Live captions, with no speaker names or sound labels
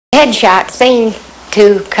Headshot seemed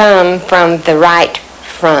to come from the right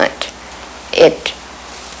front. It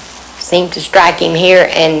seemed to strike him here,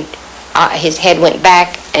 and his head went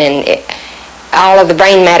back, and all of the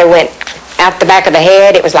brain matter went out the back of the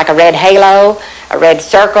head. It was like a red halo, a red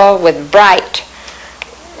circle with bright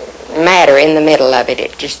matter in the middle of it.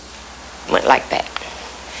 It just went like that.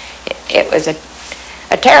 It was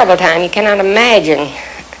a terrible time. You cannot imagine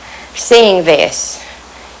seeing this.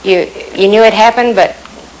 You knew it happened, but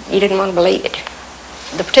you didn't want to believe it.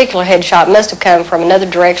 The particular headshot must have come from another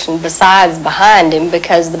direction besides behind him,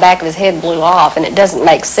 because the back of his head blew off, and it doesn't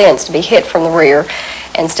make sense to be hit from the rear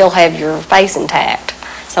and still have your face intact.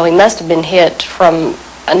 So he must have been hit from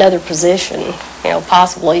another position,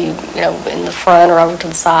 possibly, in the front or over to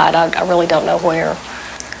the side. I really don't know where.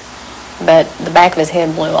 But the back of his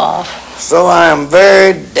head blew off. So I am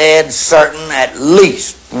very dead certain at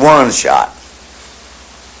least one shot,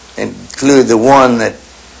 including the one that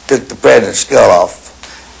took the president's skull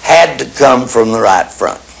off, had to come from the right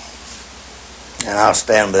front. And I'll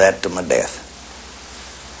stand by that to my death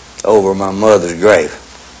over my mother's grave.